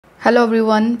Hello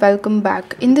everyone, welcome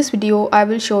back. In this video, I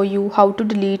will show you how to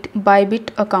delete Bybit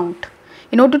account.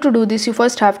 In order to do this, you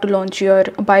first have to launch your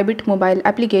Bybit mobile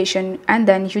application and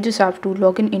then you just have to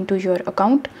log in into your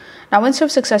account. Now once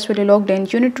you've successfully logged in,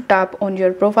 you need to tap on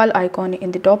your profile icon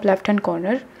in the top left hand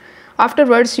corner.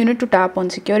 Afterwards, you need to tap on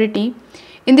security.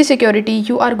 In the security,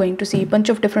 you are going to see a bunch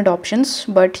of different options,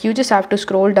 but you just have to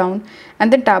scroll down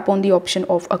and then tap on the option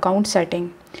of account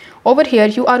setting. Over here,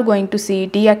 you are going to see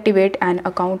deactivate an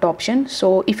account option.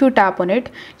 So if you tap on it,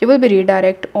 you will be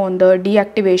redirected on the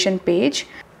deactivation page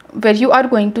where you are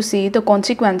going to see the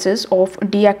consequences of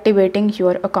deactivating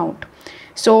your account.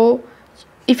 So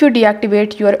if you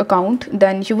deactivate your account,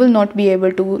 then you will not be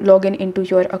able to log in into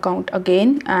your account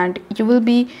again, and you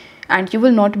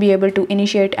will not be able to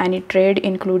initiate any trade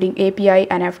including API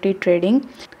NFT trading.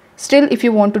 Still, if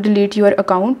you want to delete your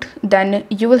account, then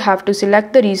you will have to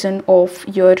select the reason of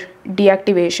your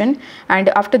deactivation, and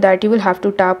after that you will have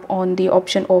to tap on the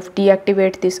option of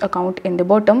deactivate this account in the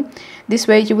bottom. This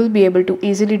way you will be able to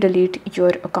easily delete your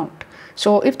account.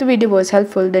 So if the video was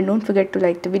helpful, then don't forget to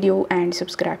like the video and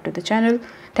subscribe to the channel.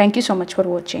 Thank you so much for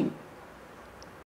watching.